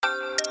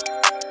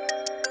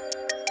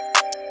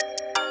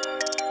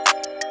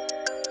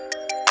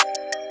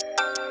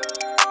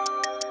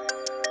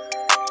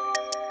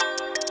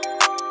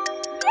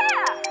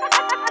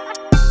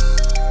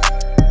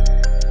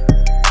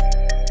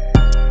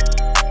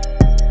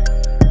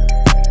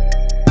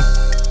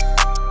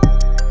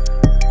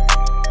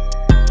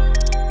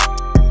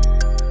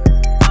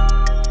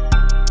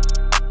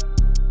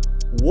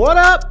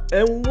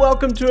and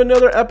welcome to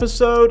another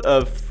episode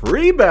of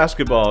Free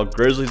Basketball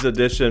Grizzlies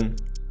Edition.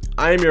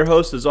 I am your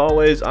host as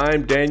always.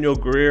 I'm Daniel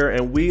Greer,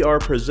 and we are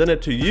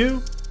presented to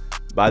you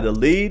by the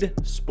Lead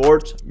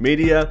Sports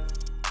Media.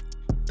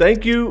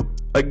 Thank you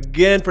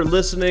again for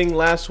listening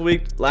last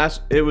week.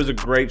 It was a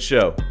great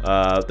show.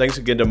 Thanks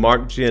again to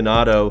Mark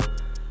Giannotto.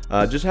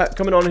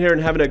 Coming on here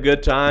and having a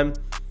good time.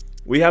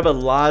 We have a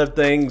lot of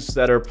things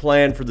that are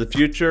planned for the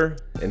future,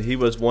 and he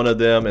was one of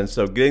them. And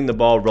so getting the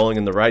ball rolling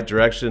in the right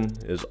direction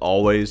is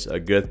always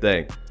a good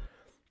thing.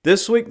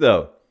 This week,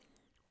 though,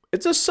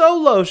 it's a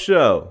solo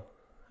show.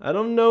 I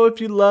don't know if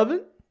you love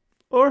it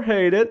or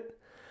hate it,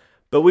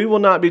 but we will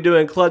not be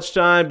doing clutch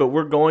time, but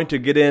we're going to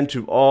get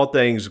into all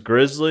things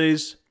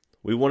Grizzlies.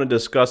 We want to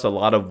discuss a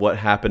lot of what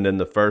happened in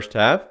the first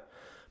half,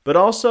 but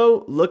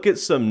also look at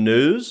some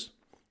news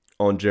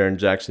on Jaren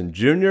Jackson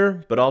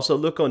Jr., but also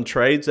look on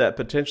trades that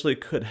potentially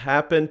could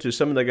happen to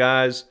some of the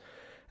guys,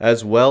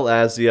 as well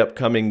as the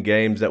upcoming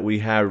games that we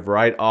have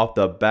right off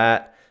the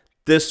bat.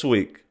 This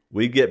week,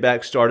 we get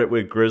back started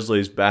with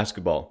Grizzlies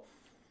basketball.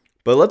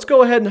 But let's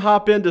go ahead and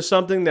hop into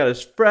something that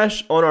is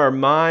fresh on our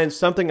minds,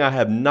 something I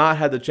have not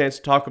had the chance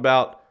to talk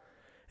about,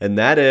 and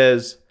that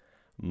is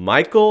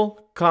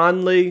Michael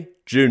Conley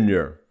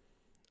Jr.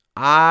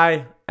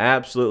 I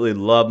absolutely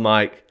love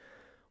Mike.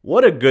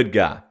 What a good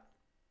guy.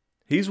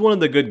 He's one of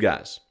the good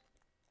guys.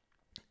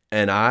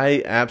 And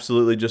I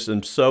absolutely just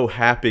am so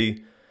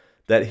happy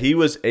that he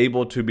was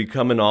able to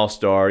become an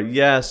all-star.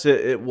 Yes,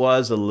 it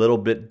was a little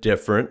bit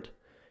different.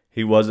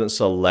 He wasn't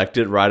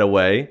selected right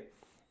away.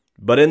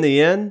 But in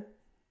the end,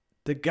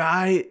 the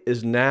guy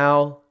is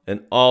now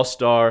an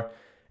all-star,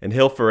 and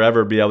he'll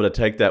forever be able to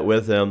take that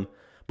with him.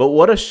 But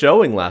what a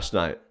showing last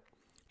night.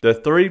 The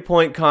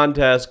three-point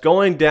contest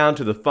going down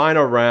to the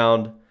final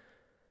round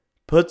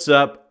puts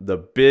up the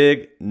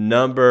big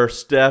number.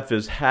 Steph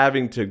is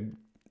having to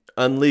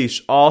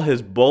unleash all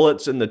his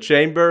bullets in the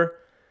chamber.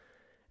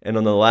 And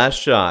on the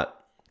last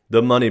shot,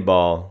 the money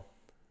ball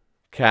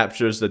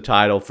captures the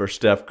title for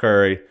Steph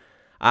Curry.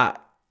 I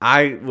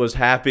was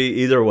happy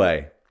either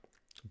way.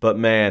 But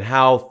man,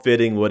 how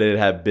fitting would it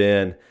have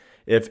been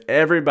if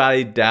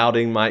everybody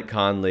doubting Mike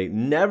Conley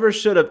never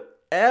should have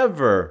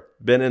ever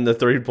been in the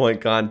three-point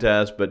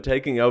contest, but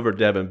taking over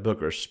Devin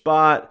Booker's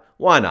spot?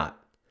 Why not?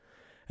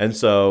 And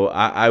so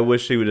I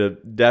wish he would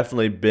have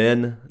definitely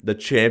been the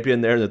champion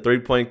there in the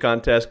three-point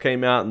contest,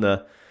 came out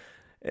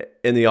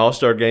in the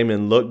All-Star game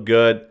and looked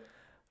good.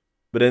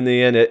 But in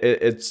the end,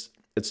 it's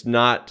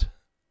not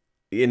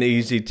an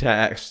easy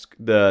task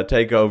to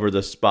take over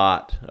the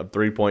spot of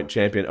three-point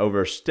champion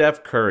over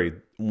Steph Curry,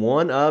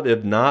 one of,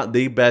 if not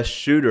the best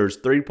shooters,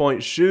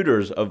 three-point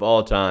shooters of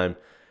all time.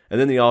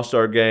 And then the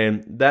All-Star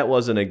game, that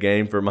wasn't a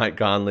game for Mike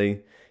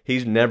Conley.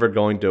 He's never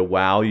going to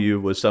wow you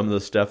with some of the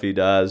stuff he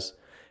does.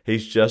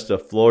 He's just a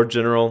floor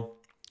general.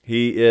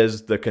 He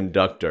is the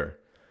conductor.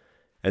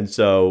 And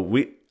so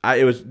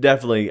it was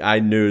definitely,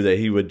 I knew that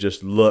he would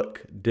just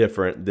look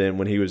different than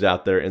when he was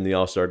out there in the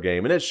All-Star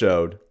game. And it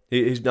showed.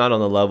 He's not on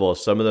the level of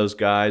some of those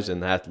guys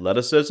in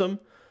athleticism.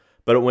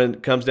 But when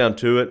it comes down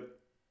to it,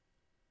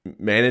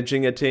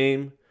 managing a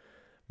team,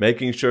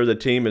 making sure the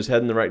team is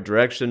heading the right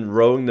direction,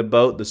 rowing the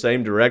boat the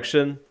same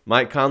direction,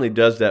 Mike Conley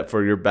does that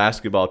for your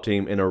basketball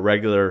team in a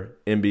regular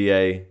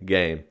NBA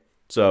game.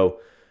 So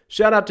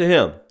shout out to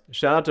him.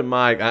 Shout out to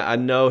Mike. I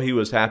know he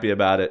was happy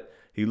about it.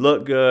 He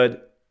looked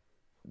good.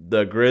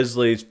 The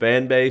Grizzlies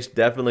fan base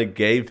definitely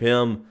gave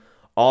him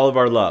all of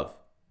our love.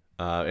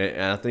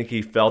 And I think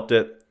he felt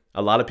it.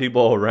 A lot of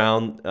people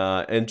around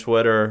in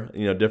Twitter,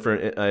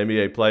 different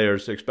NBA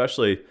players,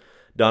 especially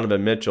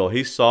Donovan Mitchell,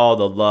 he saw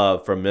the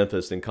love from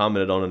Memphis and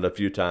commented on it a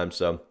few times.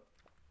 So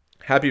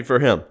happy for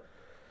him.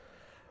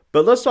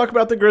 But let's talk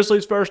about the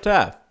Grizzlies' first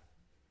half.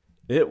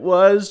 It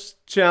was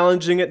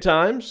challenging at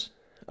times.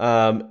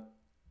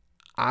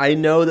 I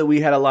know that we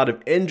had a lot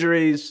of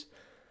injuries,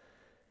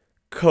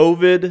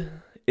 COVID.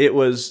 It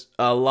was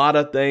a lot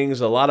of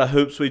things, a lot of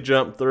hoops we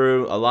jumped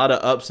through, a lot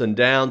of ups and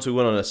downs. We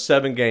went on a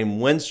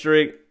 7-game win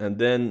streak and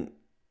then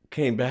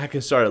came back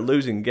and started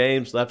losing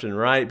games left and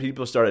right.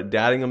 People started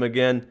doubting them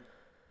again.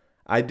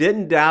 I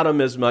didn't doubt them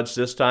as much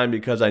this time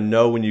because I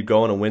know when you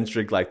go on a win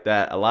streak like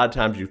that, a lot of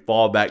times you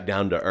fall back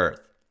down to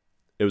earth.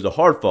 It was a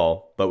hard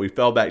fall, but we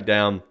fell back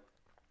down.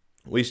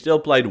 We still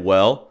played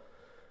well,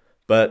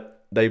 but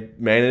they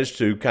managed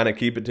to kind of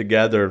keep it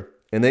together,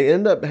 and they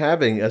end up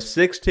having a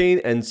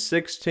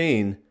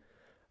 16-16,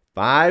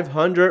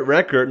 500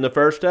 record in the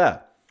first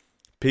half.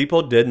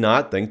 People did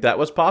not think that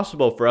was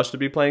possible for us to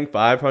be playing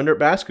 500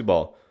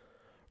 basketball.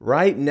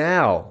 Right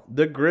now,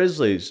 the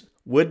Grizzlies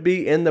would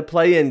be in the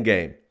play-in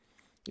game,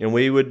 and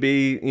we would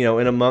be,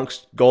 in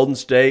amongst Golden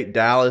State,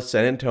 Dallas,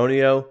 San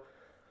Antonio.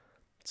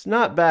 It's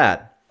not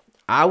bad.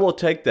 I will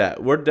take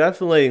that. We're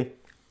definitely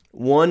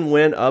one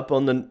win up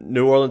on the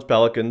New Orleans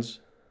Pelicans,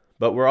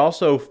 but we're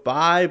also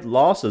 5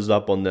 losses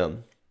up on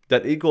them.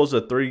 That equals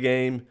a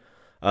 3-game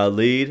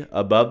lead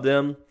above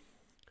them.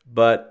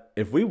 But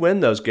if we win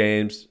those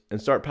games and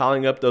start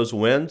piling up those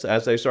wins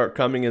as they start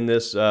coming in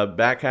this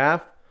back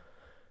half,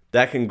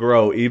 that can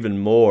grow even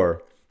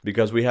more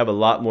because we have a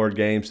lot more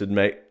games to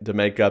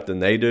make up than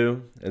they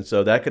do. And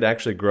so that could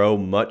actually grow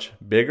much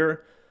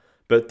bigger.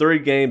 But 3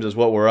 games is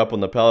what we're up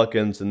on the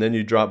Pelicans, and then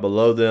you drop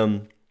below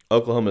them.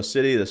 Oklahoma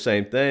City, the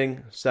same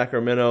thing.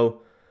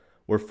 Sacramento,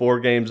 we're 4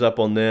 games up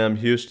on them.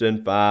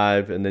 Houston,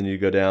 5. And then you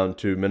go down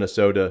to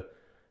Minnesota,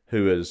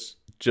 who is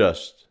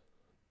just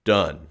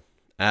done.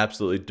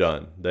 Absolutely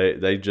done.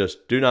 They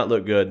just do not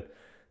look good,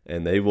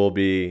 and they will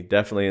be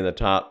definitely in the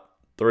top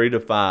 3 to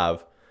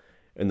 5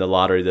 in the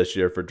lottery this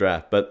year for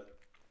draft. But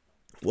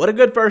what a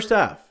good first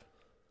half.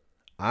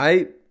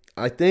 I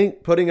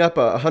think putting up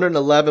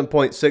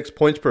 111.6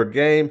 points per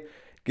game,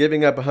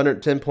 giving up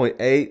 110.8,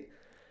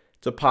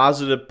 it's a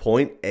positive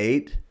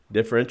 0.8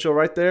 differential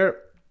right there.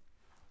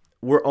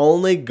 We're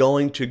only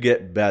going to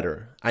get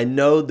better. I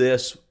know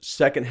this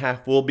second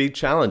half will be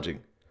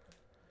challenging,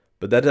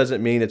 but that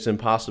doesn't mean it's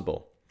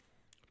impossible.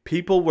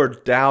 People were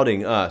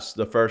doubting us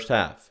the first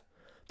half,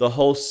 the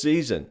whole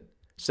season,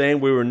 saying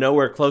we were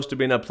nowhere close to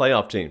being a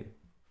playoff team.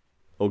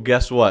 Well,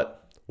 guess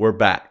what? We're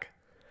back.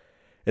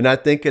 And I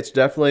think it's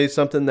definitely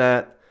something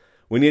that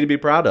we need to be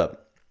proud of.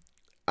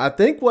 I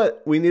think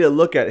what we need to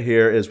look at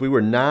here is we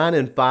were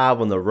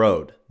 9-5 on the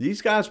road.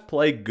 These guys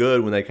play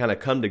good when they kind of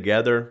come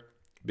together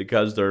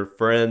because they're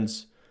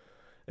friends.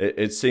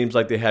 It seems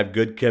like they have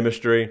good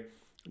chemistry.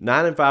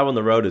 9-5 on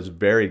the road is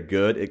very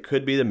good. It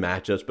could be the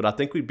matchups, but I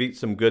think we beat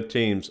some good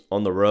teams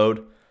on the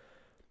road.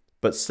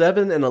 But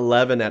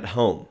 7-11 at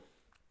home.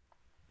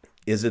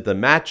 Is it the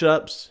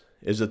matchups?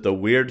 Is it the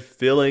weird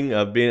feeling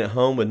of being at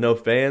home with no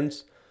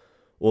fans?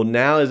 Well,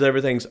 now as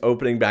everything's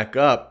opening back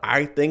up,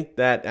 I think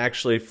that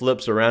actually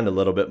flips around a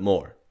little bit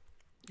more.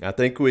 I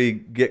think we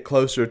get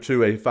closer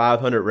to a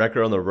 500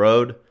 record on the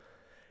road,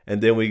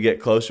 and then we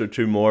get closer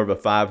to more of a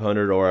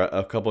 500 or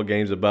a couple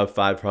games above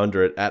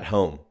 500 at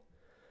home.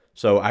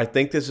 So I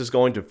think this is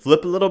going to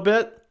flip a little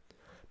bit,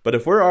 but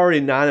if we're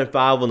already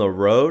 9-5 on the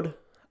road,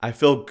 I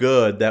feel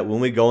good that when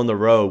we go on the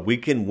road, we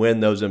can win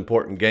those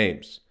important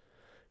games.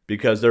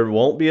 Because there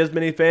won't be as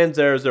many fans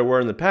there as there were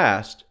in the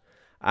past.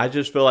 I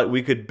just feel like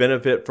we could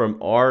benefit from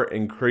our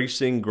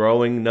increasing,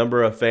 growing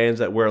number of fans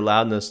that we're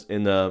allowed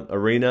in the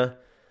arena.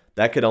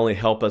 That could only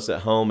help us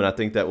at home, and I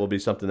think that will be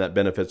something that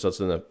benefits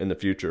us in the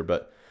future.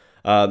 But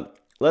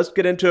let's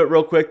get into it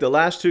real quick. The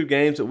last 2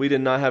 games that we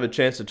did not have a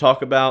chance to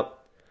talk about.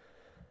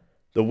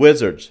 The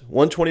Wizards,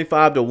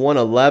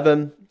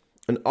 125-111.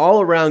 An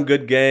all-around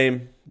good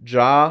game.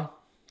 Ja,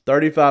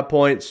 35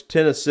 points,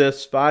 10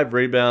 assists, 5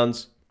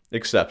 rebounds.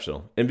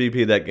 Exceptional.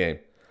 MVP that game.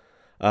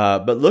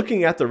 But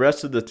looking at the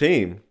rest of the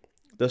team,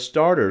 the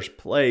starters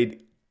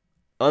played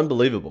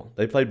unbelievable.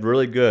 They played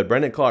really good.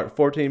 Brandon Clark,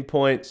 14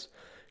 points.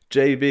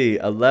 JV,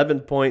 11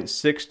 points,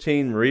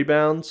 16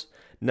 rebounds.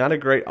 Not a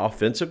great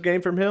offensive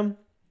game from him,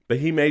 but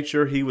he made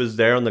sure he was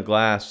there on the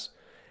glass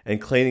and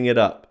cleaning it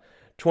up.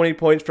 20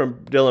 points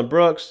from Dylan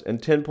Brooks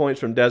and 10 points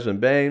from Desmond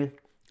Bane.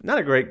 Not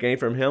a great game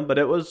from him, but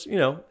it was,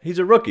 he's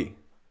a rookie.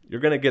 You're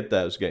going to get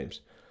those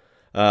games.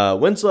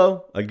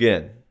 Winslow,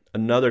 again,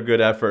 another good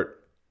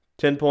effort,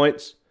 10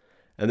 points,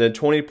 and then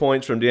 20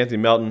 points from DeAnthony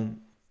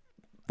Melton,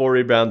 4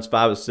 rebounds,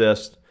 5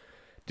 assists.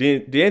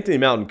 DeAnthony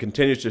Melton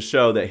continues to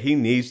show that he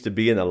needs to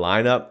be in the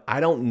lineup. I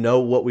don't know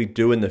what we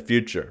do in the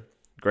future.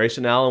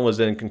 Grayson Allen was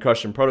in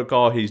concussion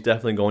protocol. He's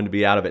definitely going to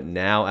be out of it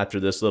now after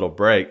this little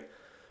break.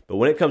 But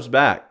when it comes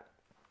back,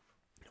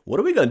 what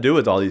are we going to do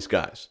with all these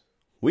guys?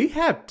 We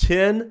have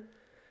 10,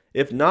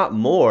 if not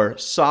more,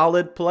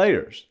 solid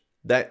players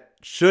that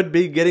should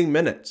be getting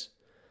minutes.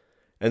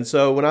 And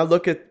so when I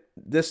look at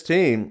this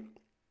team,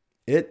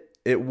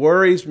 it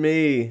worries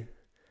me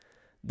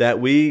that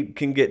we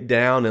can get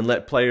down and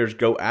let players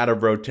go out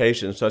of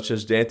rotation, such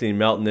as DeAnthony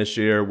Melton this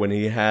year when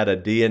he had a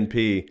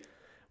DNP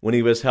when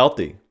he was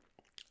healthy.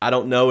 I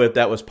don't know if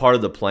that was part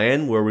of the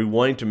plan where we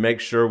wanted to make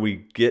sure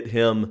we get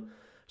him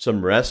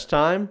some rest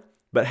time,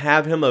 but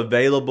have him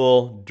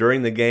available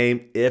during the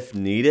game if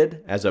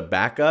needed as a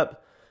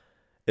backup.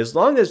 As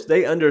long as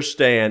they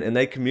understand and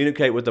they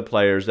communicate with the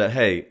players that,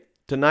 hey,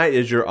 tonight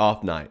is your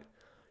off night.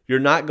 You're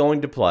not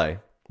going to play.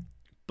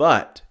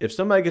 But if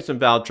somebody gets in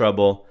foul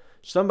trouble,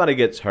 somebody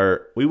gets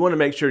hurt, we want to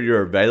make sure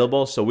you're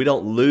available so we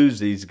don't lose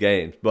these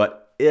games.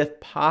 But if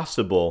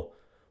possible,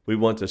 we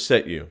want to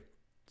sit you.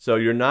 So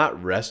you're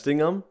not resting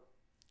them.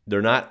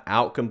 They're not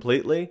out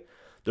completely.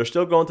 They're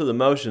still going through the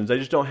motions. They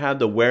just don't have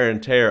the wear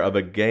and tear of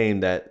a game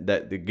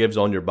that gives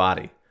on your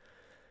body.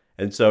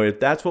 And so if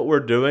that's what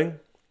we're doing,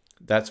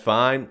 that's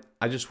fine.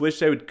 I just wish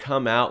they would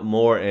come out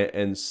more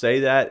and say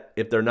that.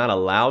 If they're not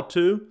allowed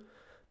to,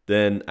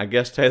 then I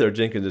guess Taylor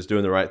Jenkins is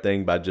doing the right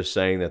thing by just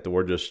saying that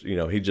we're just,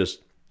 he just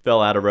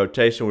fell out of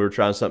rotation. We were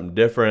trying something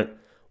different,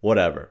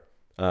 whatever.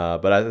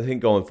 But I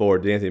think going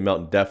forward, DeAnthony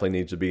Melton definitely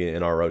needs to be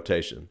in our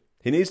rotation.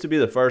 He needs to be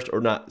the first or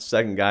not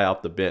second guy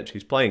off the bench.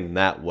 He's playing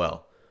that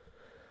well.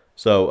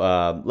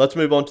 So let's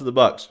move on to the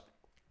Bucks.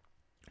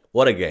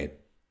 What a game.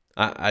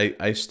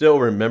 I still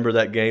remember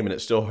that game, and it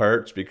still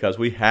hurts because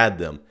we had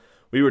them.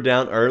 We were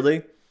down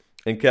early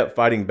and kept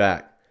fighting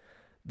back.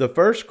 The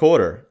first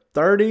quarter,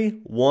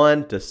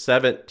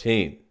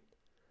 31-17.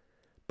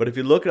 But if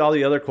you look at all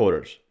the other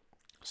quarters,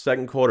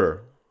 second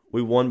quarter,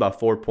 we won by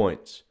 4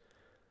 points.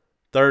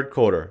 Third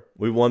quarter,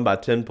 we won by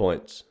 10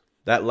 points.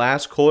 That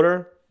last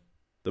quarter,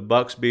 the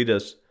Bucks beat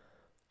us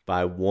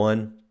by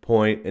 1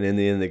 point, and in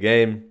the end of the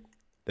game,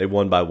 they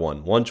won by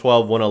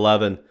 112,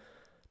 111.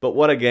 But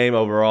what a game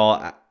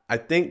overall. I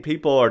think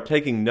people are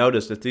taking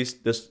notice that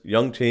this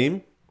young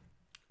team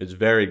is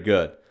very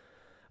good.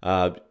 We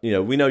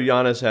know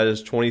Giannis had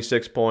his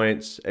 26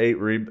 points, 8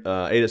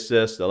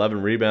 assists,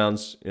 11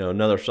 rebounds,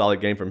 another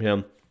solid game from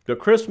him. But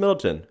Chris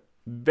Middleton,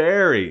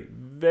 very,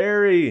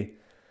 very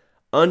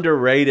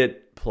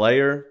underrated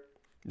player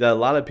that a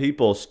lot of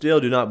people still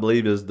do not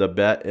believe is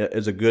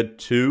a good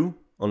 2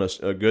 on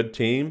a good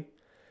team.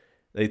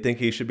 They think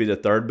he should be the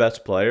third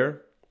best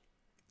player.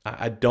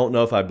 I don't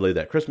know if I believe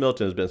that. Chris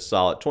Middleton has been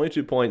solid.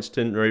 22 points,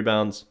 10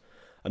 rebounds,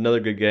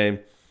 another good game.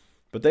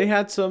 But they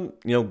had some,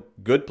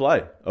 good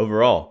play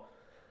overall.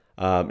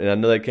 And I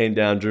know they came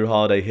down. Drew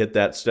Holiday hit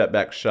that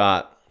step-back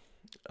shot.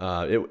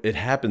 It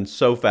happened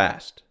so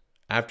fast.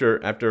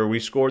 After we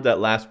scored that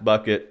last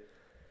bucket,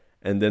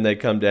 and then they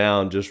come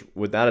down just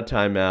without a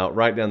timeout,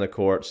 right down the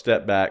court,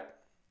 step back.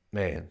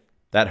 Man,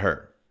 that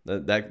hurt.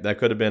 That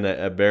could have been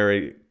a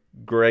very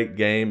great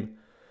game.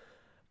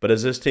 But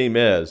as this team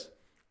is,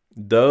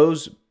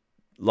 those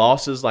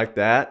losses like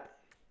that,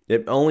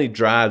 it only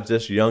drives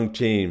this young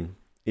team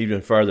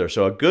even further.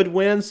 So a good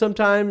win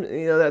sometimes,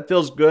 that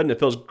feels good and it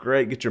feels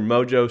great. Get your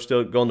mojo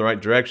still going the right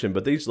direction.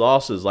 But these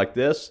losses like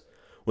this,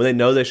 when they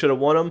know they should have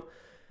won them,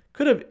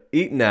 could have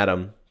eaten at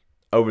them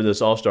over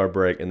this All-Star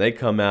break. And they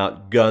come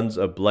out guns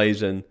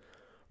a-blazing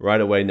right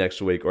away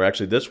next week, or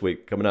actually this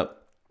week coming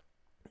up.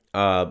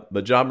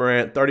 But Ja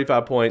Morant,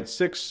 35 points,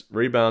 6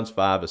 rebounds,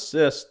 5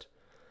 assists.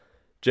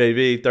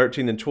 JV,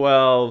 13 and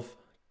 12.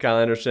 Kyle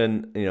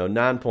Anderson,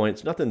 9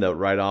 points. Nothing to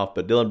write off,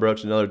 but Dillon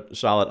Brooks, another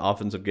solid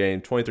offensive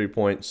game, 23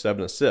 points,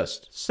 7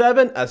 assists.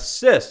 7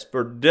 assists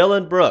for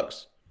Dillon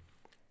Brooks.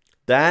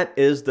 That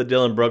is the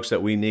Dillon Brooks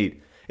that we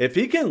need. If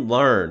he can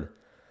learn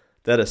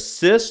that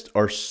assists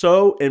are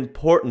so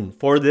important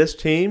for this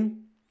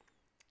team,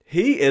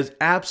 he is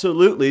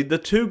absolutely the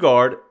 2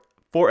 guard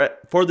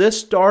for this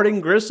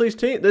starting Grizzlies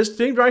team. This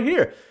team right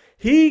here.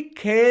 He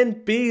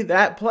can be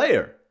that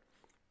player.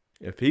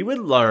 If he would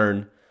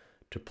learn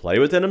to play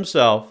within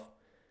himself.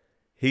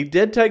 He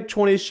did take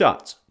 20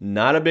 shots.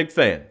 Not a big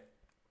fan.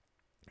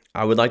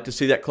 I would like to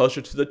see that closer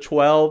to the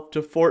 12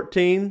 to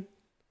 14.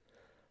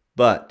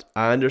 But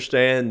I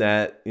understand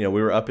that, we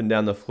were up and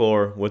down the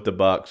floor with the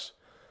Bucks.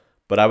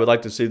 But I would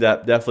like to see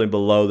that definitely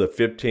below the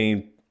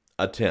 15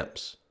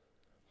 attempts.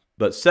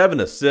 But 7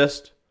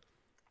 assists,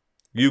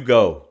 you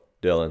go,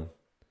 Dillon.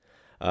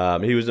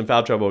 He was in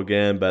foul trouble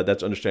again, but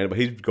that's understandable.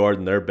 He's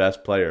guarding their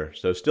best player.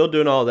 So still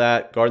doing all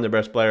that, guarding their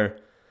best player.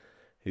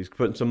 He's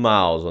putting some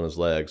miles on his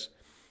legs.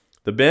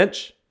 The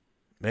bench,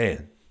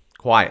 man,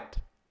 quiet.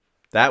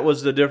 That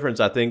was the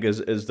difference, I think,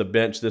 is the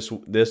bench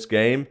this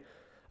game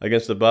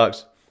against the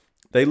Bucks.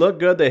 They look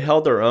good. They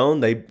held their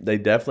own. They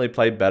definitely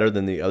played better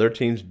than the other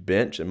team's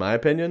bench, in my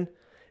opinion.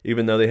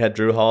 Even though they had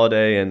Drew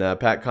Holiday and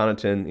Pat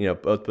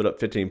Connaughton, both put up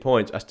 15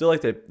 points, I still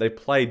like they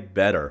played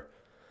better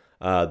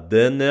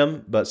than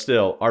them. But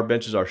still, our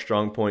bench is our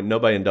strong point.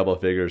 Nobody in double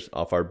figures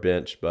off our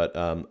bench. But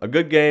a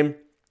good game,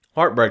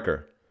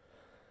 heartbreaker.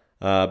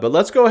 But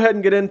let's go ahead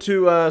and get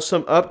into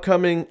some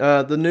upcoming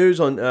the news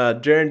on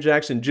Jaren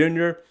Jackson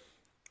Jr.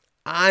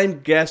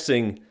 I'm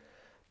guessing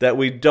that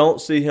we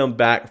don't see him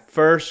back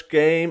first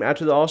game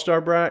after the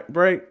All-Star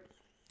break.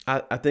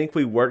 I think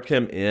we work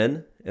him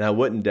in, and I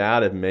wouldn't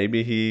doubt if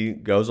maybe he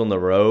goes on the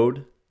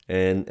road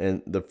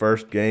and the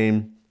first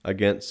game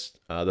against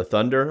the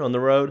Thunder on the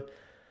road.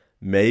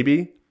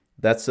 Maybe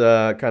that's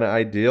kind of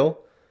ideal.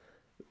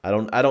 I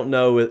don't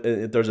know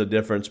if there's a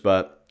difference,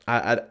 but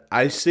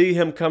I see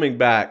him coming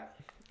back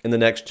in the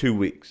next 2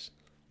 weeks,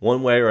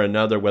 one way or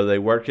another, whether they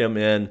work him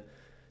in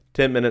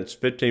 10 minutes,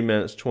 15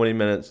 minutes, 20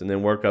 minutes, and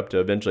then work up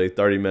to eventually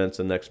 30 minutes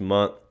the next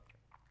month.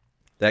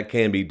 That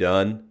can be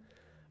done,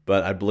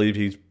 but I believe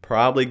he's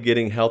probably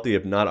getting healthy,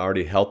 if not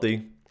already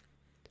healthy.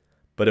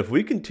 But if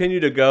we continue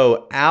to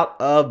go out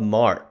of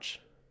March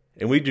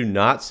and we do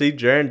not see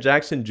Jaren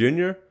Jackson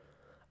Jr.,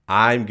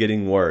 I'm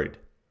getting worried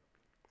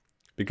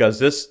because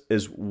this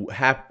is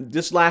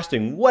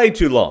lasting way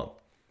too long.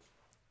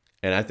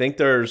 And I think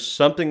there's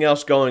something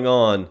else going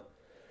on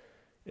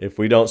if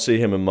we don't see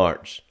him in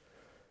March.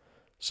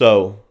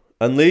 So,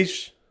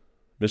 unleash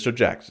Mr.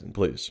 Jackson,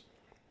 please.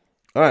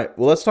 All right,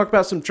 well, let's talk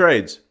about some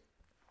trades.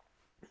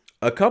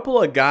 A couple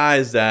of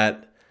guys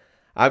that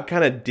I've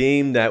kind of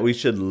deemed that we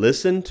should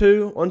listen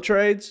to on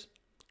trades.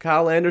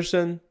 Kyle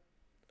Anderson,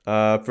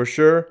 for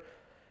sure.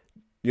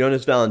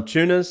 Jonas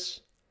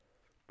Valanciunas.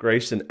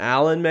 Grayson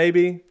Allen,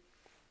 maybe.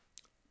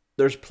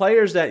 There's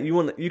players that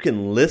you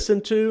can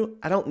listen to.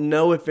 I don't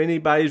know if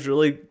anybody's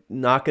really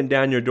knocking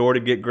down your door to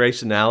get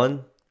Grayson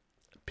Allen.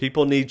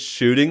 People need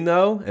shooting,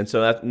 though, and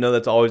so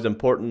that's always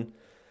important.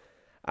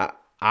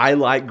 I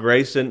like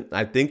Grayson.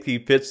 I think he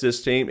fits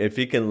this team if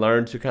he can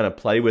learn to kind of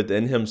play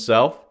within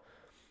himself.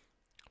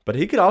 But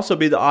he could also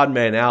be the odd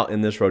man out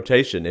in this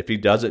rotation if he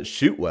doesn't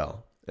shoot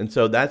well. And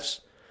so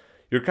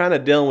you're kind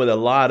of dealing with a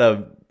lot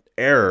of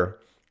error.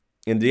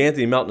 And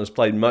DeAnthony Melton has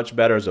played much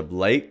better as of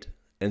late.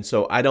 And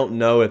so I don't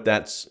know if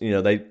that's,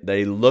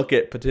 they look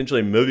at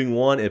potentially moving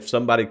one if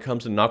somebody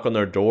comes and knock on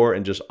their door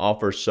and just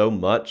offers so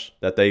much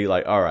that they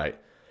like, all right,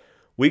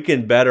 we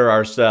can better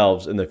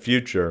ourselves in the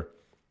future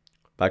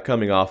by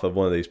coming off of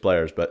one of these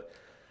players. But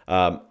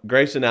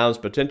Grayson Allen's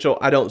potential,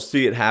 I don't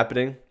see it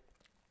happening.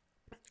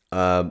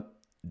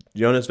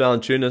 Jonas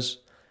Valanciunas,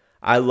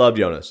 I love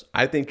Jonas.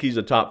 I think he's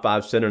a top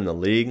 5 center in the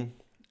league.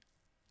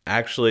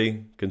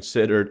 Actually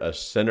considered a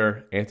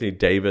center. Anthony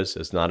Davis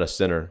is not a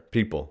center.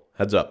 People,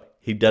 heads up.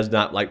 He does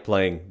not like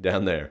playing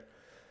down there.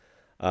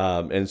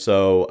 And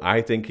so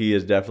I think he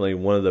is definitely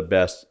one of the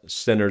best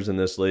centers in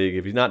this league.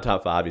 If he's not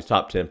top 5, he's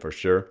top 10 for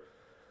sure.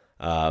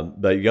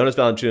 But Jonas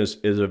Valanciunas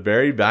is a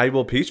very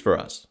valuable piece for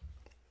us.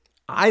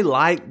 I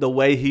like the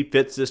way he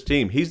fits this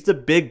team. He's the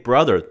big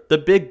brother, the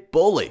big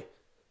bully.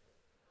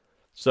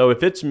 So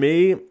if it's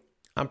me,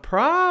 I'm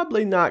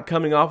probably not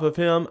coming off of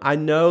him. I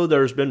know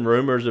there's been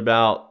rumors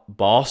about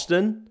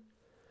Boston.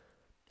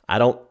 I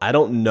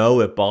don't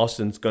know if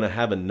Boston's going to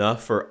have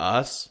enough for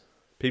us.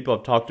 People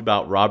have talked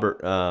about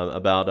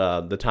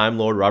the Time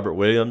Lord Robert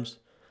Williams.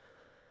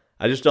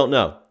 I just don't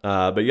know.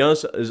 But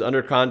Jonas is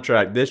under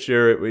contract this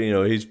year.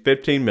 He's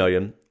 $15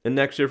 million, and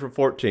next year for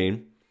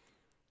 $14.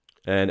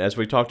 And as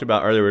we talked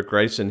about earlier with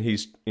Grayson,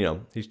 he's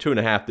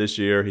 $2.5 this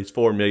year. He's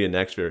 $4 million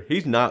next year.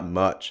 He's not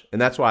much,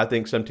 and that's why I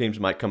think some teams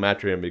might come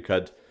after him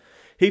because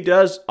he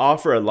does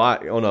offer a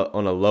lot on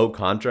a low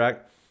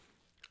contract,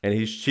 and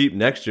he's cheap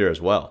next year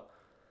as well.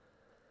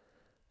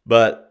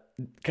 But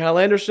Kyle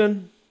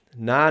Anderson,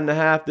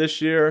 $9.5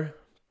 this year,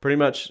 pretty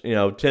much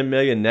 $10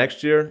 million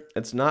next year.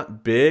 It's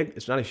not big.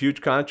 It's not a huge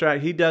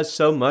contract. He does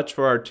so much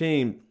for our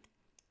team,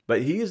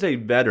 but he is a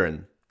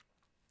veteran.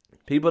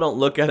 People don't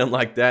look at him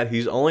like that.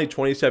 He's only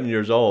 27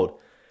 years old.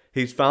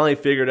 He's finally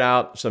figured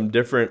out some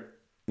different,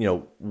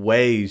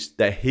 ways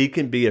that he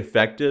can be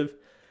effective.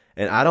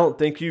 And I don't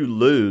think you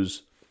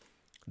lose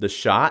the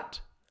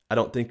shot. I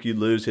don't think you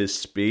lose his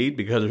speed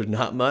because there's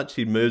not much.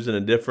 He moves in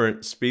a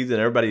different speed than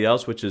everybody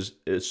else, which is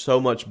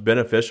so much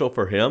beneficial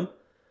for him.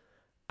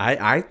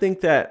 I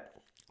think that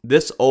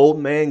this old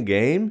man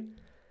game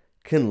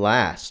can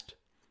last.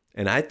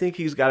 And I think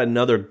he's got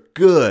another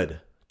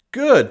good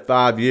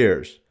 5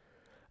 years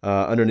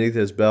underneath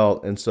his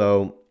belt. And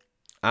so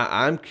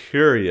I'm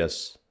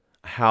curious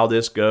how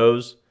this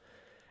goes.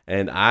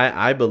 And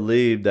I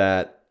believe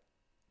that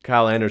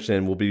Kyle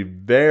Anderson will be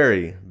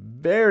very,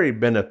 very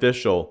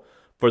beneficial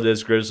for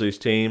this Grizzlies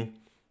team.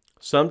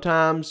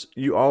 Sometimes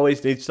you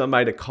always need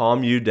somebody to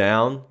calm you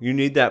down. You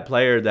need that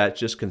player that's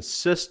just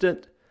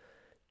consistent,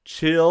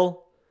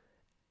 chill.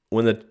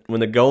 When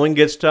the going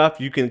gets tough,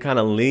 you can kind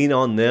of lean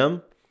on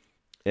them.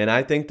 And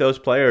I think those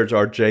players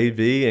are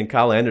JV and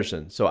Kyle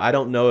Anderson. So I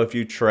don't know if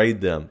you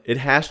trade them. It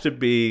has to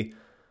be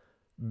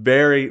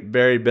very,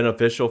 very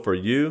beneficial for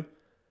you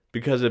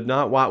because if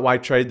not, why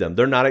trade them?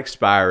 They're not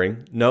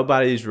expiring.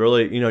 Nobody's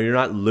really, you're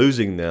not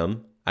losing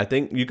them. I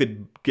think you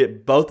could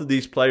get both of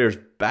these players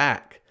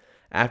back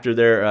after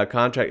their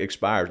contract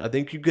expires. I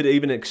think you could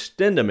even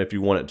extend them if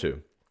you wanted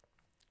to.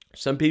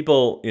 Some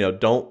people,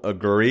 don't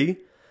agree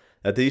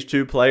that these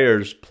two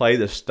players play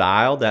the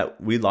style that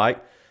we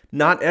like.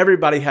 Not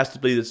everybody has to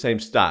be the same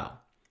style.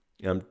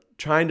 I'm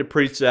trying to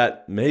preach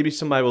that. Maybe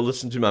somebody will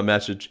listen to my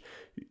message.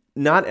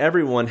 Not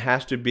everyone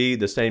has to be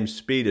the same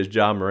speed as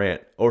Ja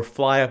Morant or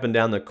fly up and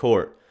down the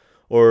court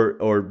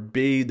or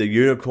be the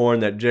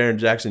unicorn that Jaren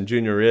Jackson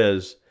Jr.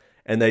 is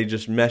and they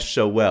just mesh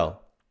so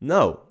well.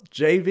 No,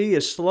 JV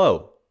is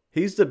slow.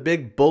 He's the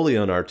big bully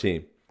on our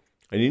team.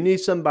 And you need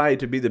somebody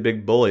to be the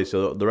big bully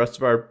so the rest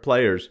of our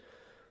players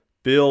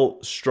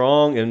feel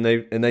strong and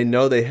they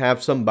know they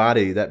have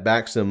somebody that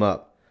backs them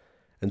up.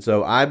 And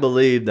so I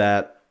believe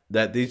that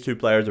these two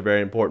players are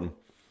very important.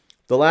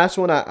 The last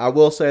one I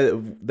will say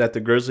that the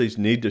Grizzlies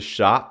need to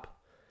shop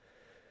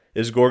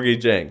is Gorgui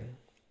Dieng.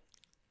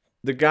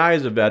 The guy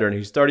is a veteran.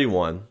 He's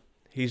 31.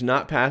 He's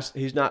not past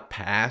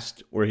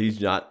where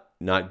he's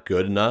not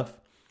good enough,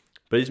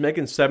 but he's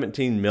making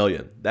 $17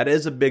 million. That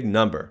is a big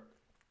number.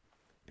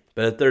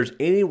 But if there's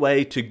any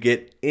way to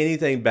get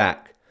anything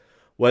back,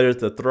 whether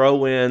it's to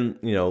throw in,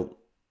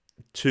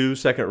 2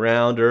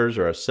 second-rounders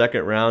or a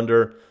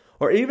second-rounder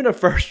or even a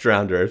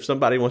first-rounder, if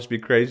somebody wants to be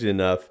crazy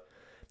enough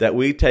that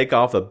we take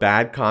off a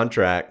bad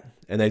contract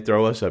and they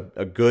throw us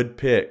a good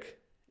pick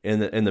in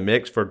the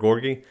mix for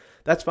Gorgui,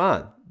 that's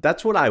fine.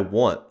 That's what I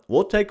want.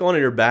 We'll take on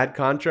your bad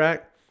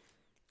contract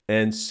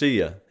and see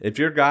ya. If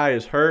your guy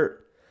is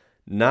hurt,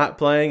 not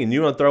playing, and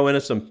you want to throw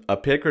in a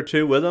pick or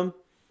two with him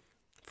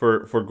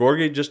for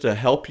Gorgui just to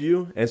help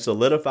you and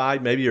solidify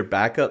maybe your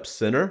backup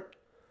center,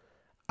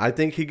 I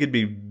think he could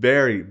be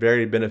very,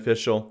 very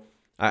beneficial.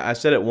 I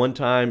said at one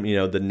time,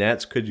 the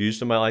Nets could use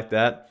somebody like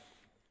that.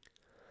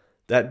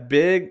 That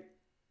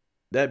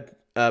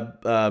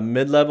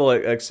mid-level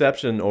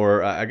exception,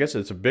 or I guess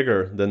it's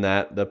bigger than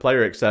that, the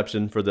player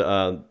exception for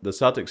the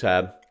Celtics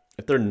have,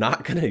 if they're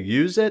not going to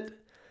use it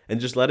and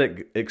just let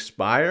it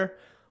expire,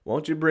 why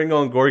don't you bring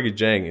on Gorgui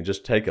Dieng and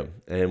just take him,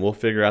 and we'll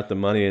figure out the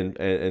money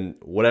and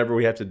whatever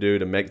we have to do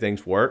to make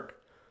things work.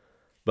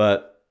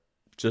 but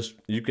just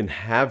you can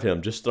have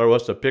him. Just throw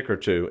us a pick or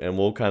two, and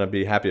we'll kind of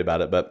be happy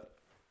about it. But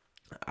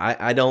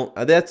I don't.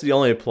 That's the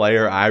only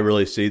player I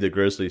really see the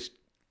Grizzlies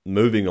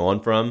moving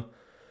on from.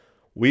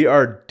 We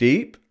are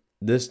deep.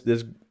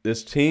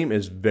 This team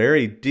is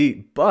very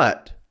deep,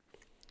 but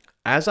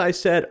as I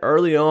said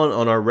early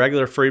on our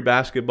regular free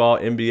basketball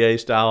NBA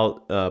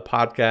style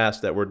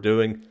podcast that we're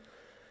doing,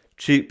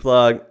 cheap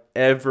plug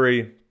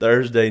every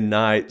Thursday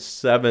night,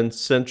 7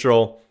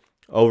 Central,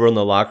 over on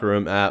the Locker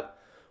Room app.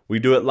 We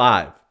do it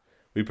live.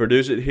 We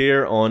produce it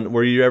here on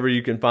wherever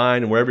you can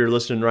find, and wherever you're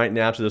listening right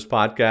now to this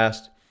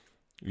podcast,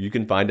 you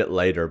can find it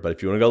later. But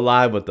if you want to go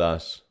live with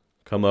us,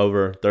 come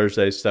over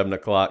Thursday, 7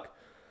 o'clock.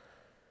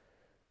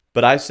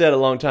 But I said a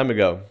long time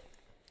ago,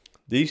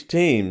 these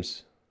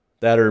teams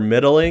that are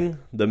middling,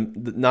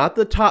 not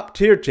the top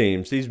tier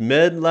teams, these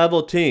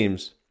mid-level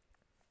teams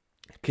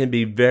can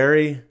be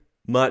very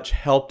much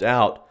helped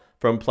out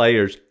from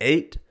players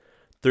 8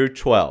 through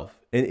 12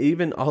 and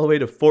even all the way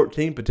to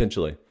 14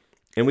 potentially.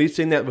 And we've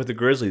seen that with the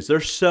Grizzlies. They're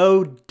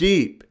so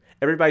deep.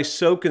 Everybody's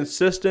so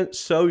consistent,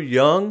 so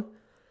young,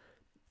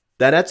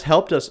 that's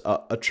helped us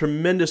a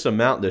tremendous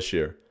amount this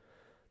year.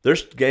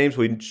 There's games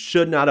we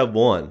should not have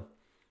won.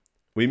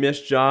 We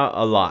missed Ja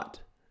a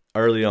lot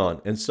early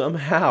on, and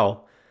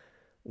somehow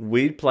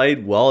we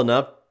played well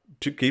enough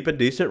to keep a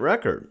decent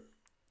record.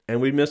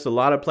 And we missed a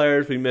lot of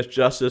players. We missed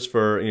Justice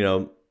for,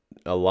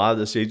 a lot of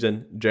the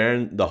season,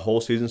 Jaren the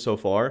whole season so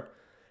far.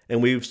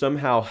 And we've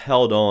somehow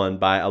held on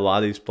by a lot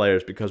of these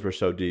players because we're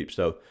so deep.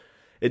 So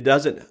it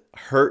doesn't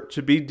hurt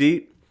to be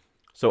deep.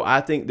 So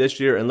I think this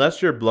year,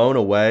 unless you're blown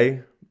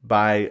away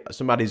by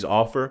somebody's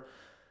offer,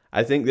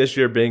 I think this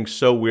year being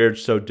so weird,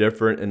 so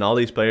different, and all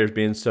these players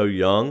being so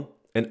young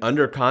and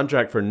under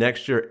contract for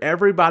next year.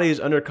 Everybody is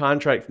under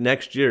contract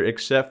next year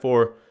except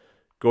for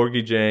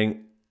Gorgui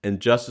Dieng and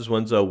Justice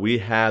Winslow. We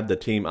have the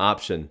team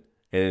option.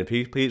 And if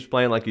he keeps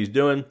playing like he's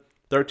doing,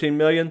 $13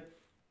 million,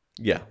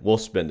 yeah, we'll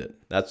spend it.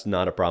 That's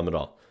not a problem at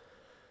all.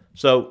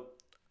 So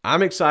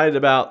I'm excited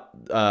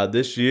about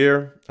this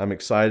year. I'm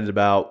excited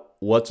about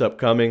what's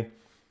upcoming.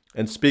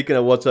 And speaking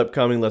of what's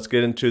upcoming, let's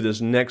get into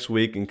this next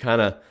week and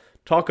kind of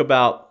talk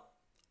about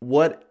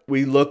what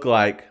we look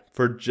like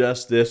for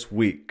just this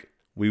week.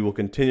 We will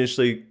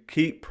continuously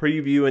keep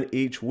previewing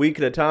each week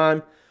at a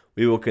time.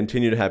 We will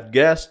continue to have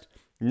guests.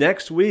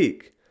 Next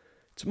week,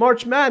 it's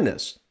March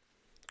Madness,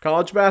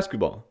 college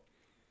basketball.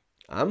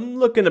 I'm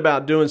looking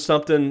about doing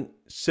something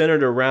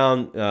centered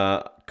around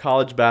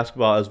college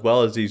basketball as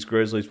well as these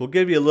Grizzlies. We'll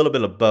give you a little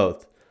bit of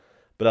both,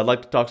 but I'd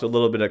like to talk a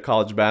little bit of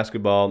college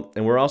basketball.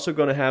 And we're also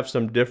going to have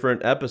some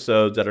different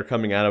episodes that are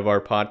coming out of our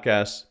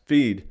podcast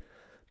feed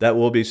that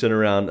will be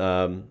centered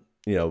around,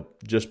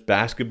 just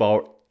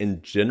basketball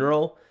in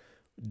general.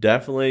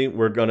 Definitely,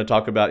 we're going to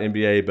talk about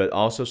NBA, but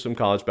also some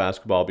college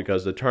basketball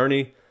because the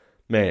tourney,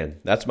 man,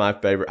 that's my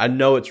favorite. I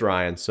know it's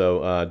Ryan,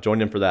 so join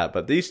him for that.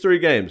 But these 3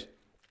 games,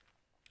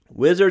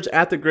 Wizards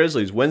at the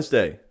Grizzlies,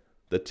 Wednesday,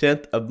 the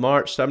 10th of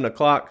March, 7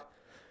 o'clock.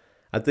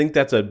 I think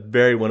that's a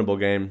very winnable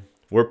game.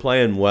 We're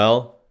playing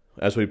well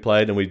as we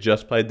played, and we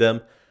just played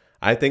them.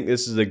 I think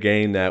this is a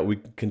game that we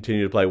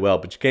continue to play well,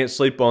 but you can't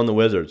sleep on the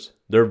Wizards.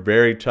 They're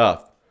very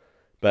tough.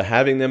 But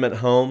having them at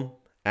home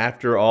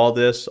after all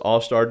this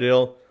all-star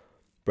deal,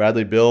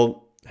 Bradley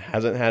Beal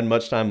hasn't had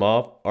much time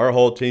off. Our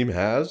whole team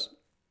has.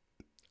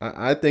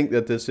 I think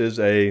that this is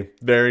a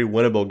very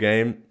winnable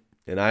game,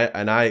 and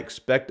I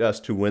expect us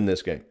to win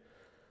this game.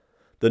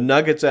 The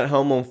Nuggets at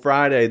home on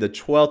Friday, the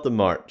 12th of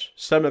March,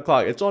 7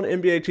 o'clock. It's on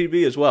NBA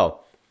TV as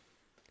well.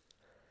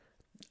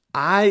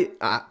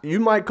 You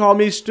might call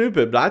me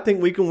stupid, but I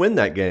think we can win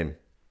that game.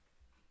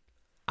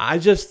 I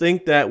just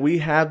think that we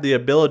have the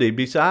ability,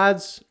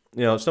 besides,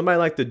 somebody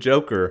like the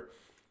Joker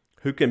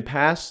who can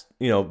pass,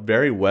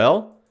 very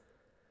well.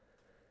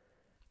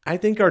 I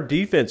think our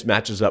defense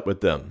matches up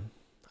with them.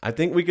 I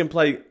think we can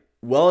play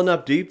well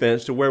enough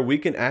defense to where we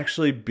can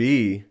actually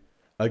be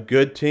a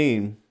good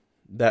team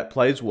that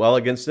plays well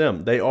against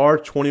them. They are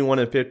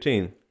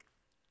 21-15.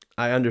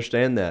 I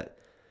understand that.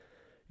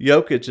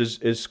 Jokic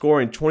is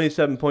scoring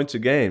 27 points a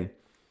game.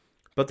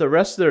 But the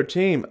rest of their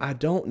team, I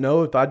don't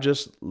know if I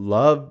just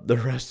love the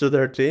rest of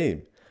their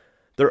team.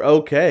 They're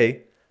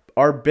okay.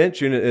 Our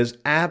bench unit is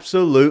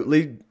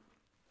absolutely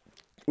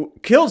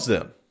kills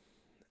them.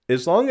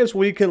 As long as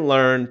we can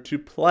learn to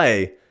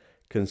play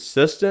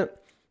consistent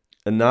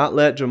and not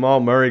let Jamal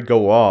Murray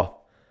go off,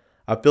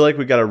 I feel like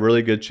we got a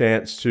really good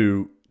chance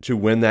to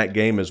win that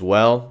game as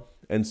well.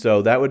 And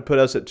so that would put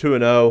us at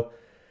 2-0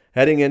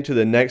 heading into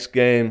the next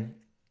game.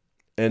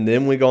 And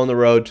then we go on the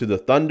road to the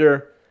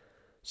Thunder.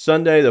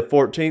 Sunday the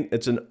 14th,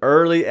 it's an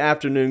early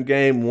afternoon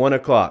game, 1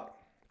 o'clock.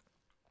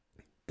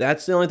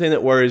 That's the only thing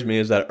that worries me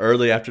is that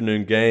early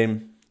afternoon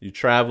game. You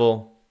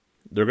travel.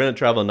 They're going to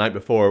travel the night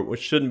before,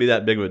 which shouldn't be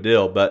that big of a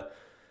deal. But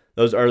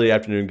those early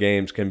afternoon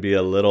games can be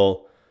a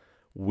little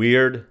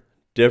weird,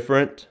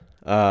 different.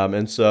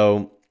 And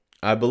so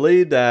I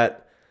believe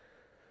that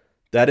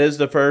is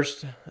the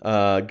first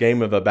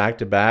game of a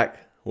back-to-back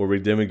where we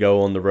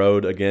go on the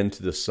road again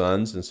to the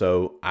Suns. And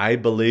so I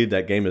believe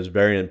that game is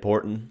very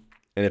important.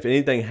 And if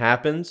anything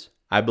happens,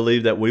 I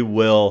believe that we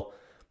will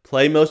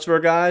play most of our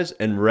guys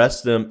and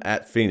rest them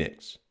at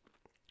Phoenix.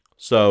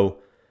 So,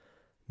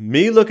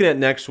 me looking at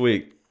next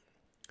week,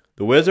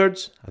 the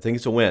Wizards, I think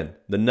it's a win.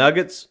 The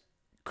Nuggets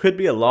could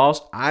be a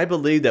loss. I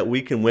believe that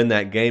we can win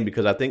that game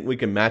because I think we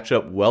can match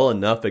up well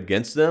enough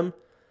against them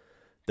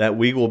that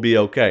we will be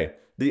okay.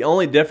 The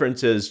only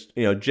difference is,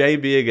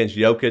 JV against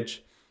Jokic.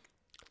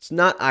 It's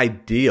not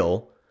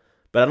ideal,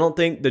 but I don't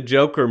think the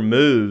Joker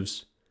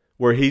moves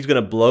where he's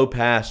going to blow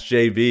past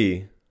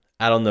JV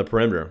out on the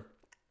perimeter.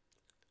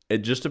 It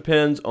just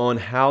depends on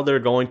how they're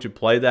going to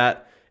play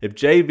that. If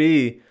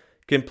JV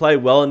can play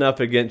well enough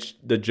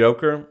against the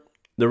Joker,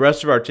 the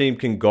rest of our team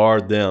can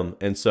guard them.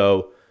 And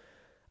so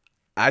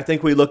I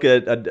think we look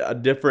at a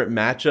different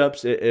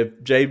matchups.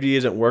 If JV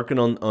isn't working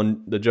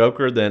on the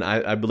Joker, then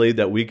I believe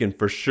that we can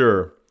for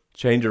sure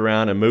change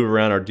around and move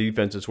around our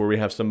defenses where we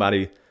have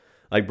somebody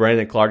like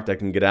Brandon Clark that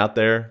can get out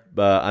there.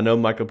 But I know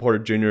Michael Porter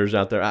Jr. is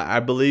out there. I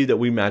believe that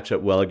we match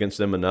up well against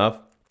them enough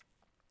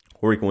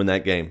where we can win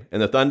that game.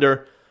 And the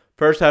Thunder,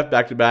 first half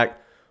back-to-back,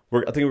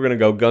 I think we're going to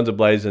go guns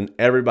a-blazing.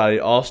 Everybody,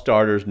 all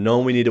starters,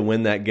 knowing we need to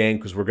win that game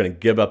because we're going to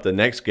give up the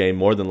next game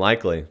more than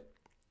likely.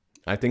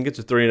 I think it's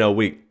a 3-0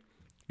 week.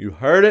 You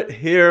heard it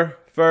here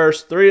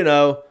first,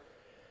 3-0.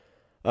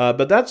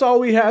 But that's all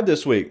we had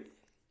this week.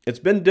 It's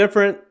been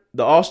different.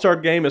 The All-Star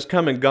game has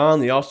come and gone.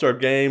 The All-Star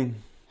game,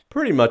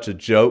 pretty much a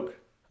joke.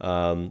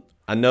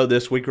 I know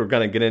this week we're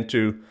going to get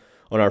into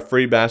on our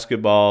free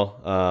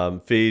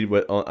basketball feed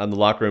on the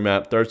Locker Room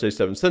app, Thursday,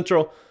 7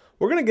 Central.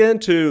 We're going to get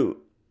into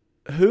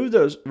who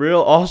those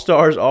real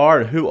All-Stars are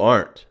and who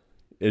aren't.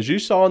 As you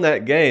saw in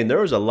that game, there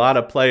was a lot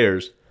of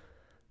players.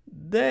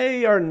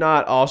 They are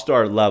not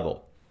All-Star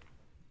level.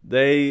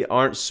 They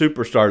aren't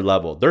superstar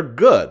level. They're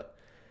good.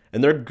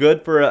 And they're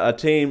good for a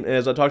team.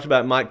 As I talked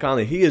about Mike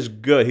Conley, he is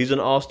good. He's an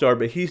all-star,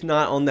 but he's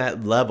not on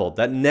that level,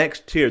 that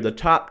next tier, the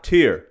top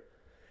tier.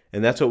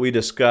 And that's what we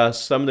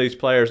discussed. Some of these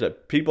players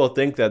that people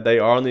think that they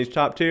are on these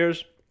top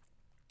tiers,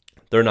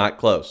 they're not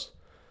close.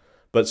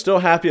 But still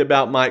happy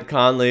about Mike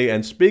Conley.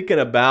 And speaking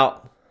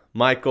about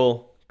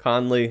Michael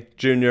Conley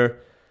Jr.,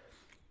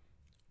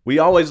 we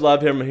always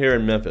love him here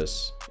in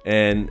Memphis.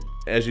 And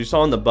as you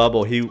saw in the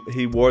bubble,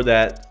 he wore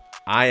that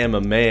I am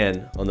a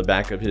man on the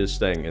back of his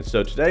thing. And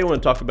so today I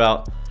want to talk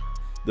about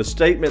the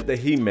statement that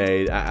he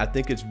made. I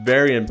think it's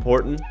very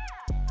important.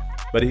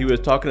 But he was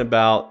talking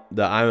about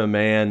the I'm a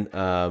man,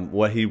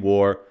 what he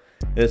wore.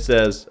 And it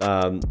says,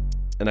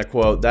 and I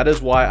quote, "That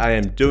is why I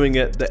am doing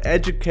it. The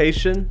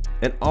education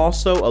and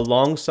also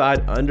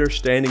alongside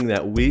understanding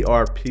that we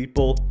are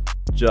people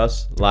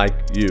just like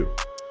you.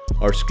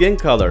 Our skin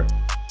color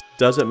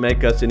doesn't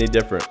make us any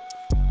different.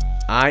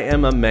 I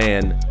am a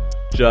man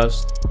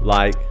just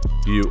like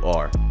you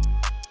are."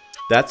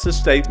 That's the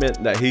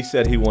statement that he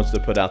said he wants to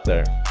put out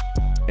there.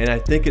 And I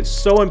think it's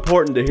so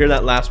important to hear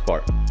that last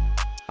part.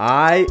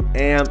 I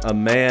am a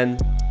man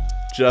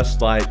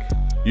just like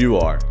you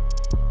are.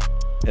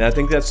 And I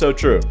think that's so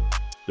true.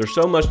 There's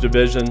so much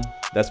division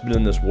that's been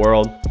in this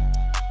world.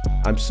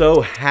 I'm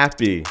so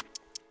happy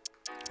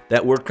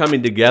that we're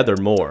coming together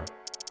more.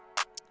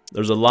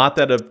 There's a lot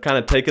that have kind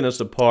of taken us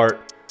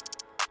apart,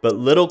 but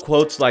little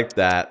quotes like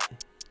that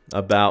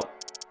about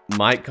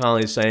Mike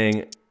Conley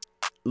saying,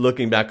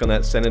 looking back on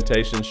that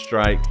sanitation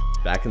strike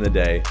back in the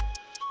day,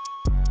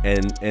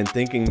 and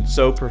thinking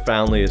so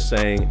profoundly is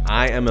saying,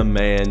 I am a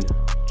man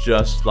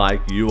just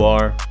like you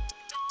are.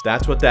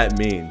 That's what that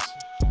means.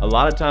 A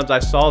lot of times I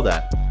saw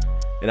that.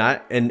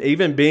 And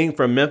even being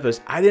from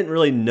Memphis, I didn't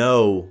really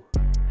know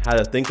how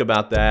to think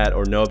about that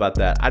or know about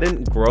that. I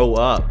didn't grow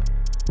up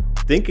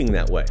thinking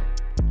that way.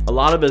 A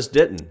lot of us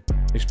didn't.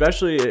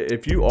 Especially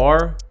if you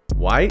are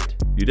white,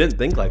 you didn't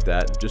think like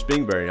that, just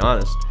being very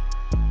honest.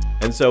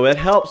 And so it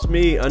helps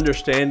me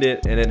understand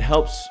it, and it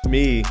helps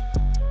me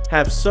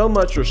have so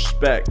much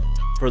respect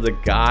for the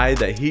guy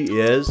that he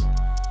is,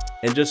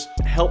 and just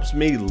helps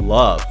me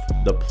love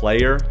the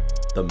player,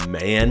 the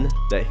man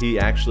that he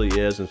actually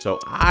is. And so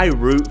I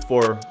root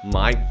for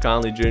Mike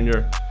Conley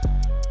Jr.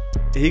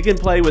 He can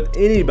play with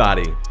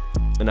anybody,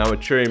 and I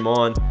would cheer him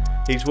on.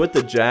 He's with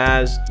the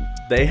Jazz.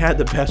 They had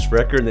the best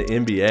record in the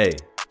NBA,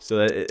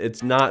 so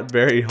it's not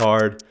very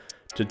hard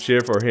to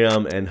cheer for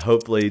him, and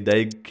hopefully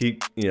they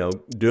keep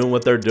doing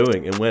what they're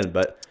doing and win.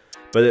 But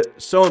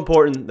it's so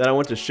important that I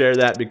want to share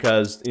that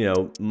because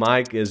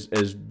Mike is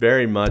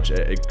very much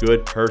a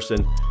good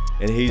person,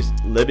 and he's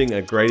living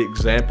a great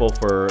example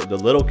for the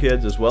little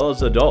kids as well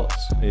as adults.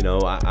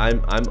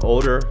 I'm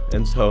older,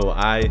 and so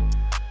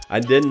I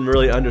didn't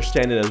really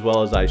understand it as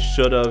well as I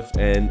should have,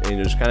 and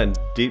just kind of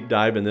deep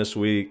diving this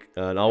week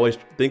and always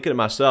thinking to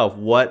myself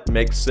what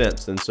makes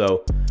sense. And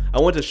so I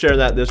want to share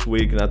that this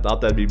week, and I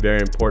thought that'd be very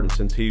important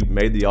since he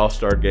made the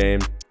All-Star game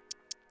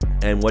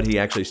and what he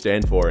actually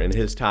stands for and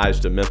his ties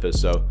to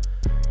Memphis. So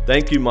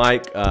thank you,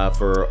 Mike,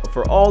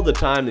 for all the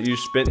time that you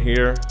spent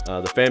here.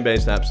 The fan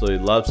base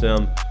absolutely loves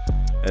him,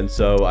 and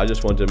so I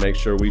just wanted to make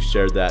sure we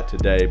shared that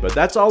today. But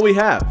that's all we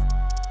have.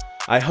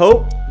 I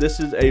hope this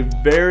is a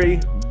very,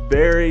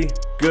 very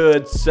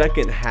good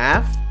second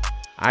half.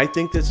 I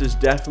think this is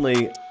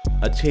definitely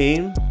a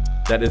team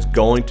that is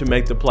going to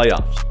make the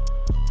playoffs.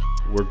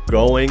 We're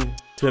going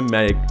to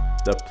make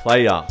the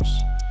playoffs.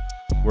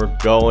 We're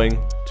going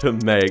to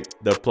make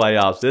the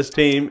playoffs. This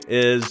team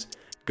is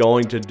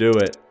going to do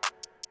it.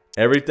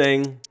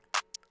 Everything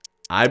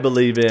I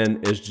believe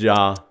in is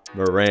Ja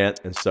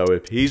Morant. And so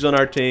if he's on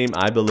our team,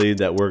 I believe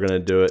that we're going to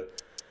do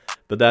it.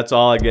 But that's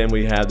all, again,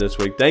 we have this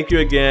week. Thank you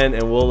again,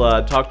 and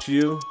we'll talk to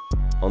you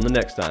on the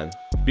next time.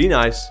 Be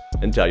nice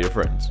and tell your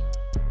friends.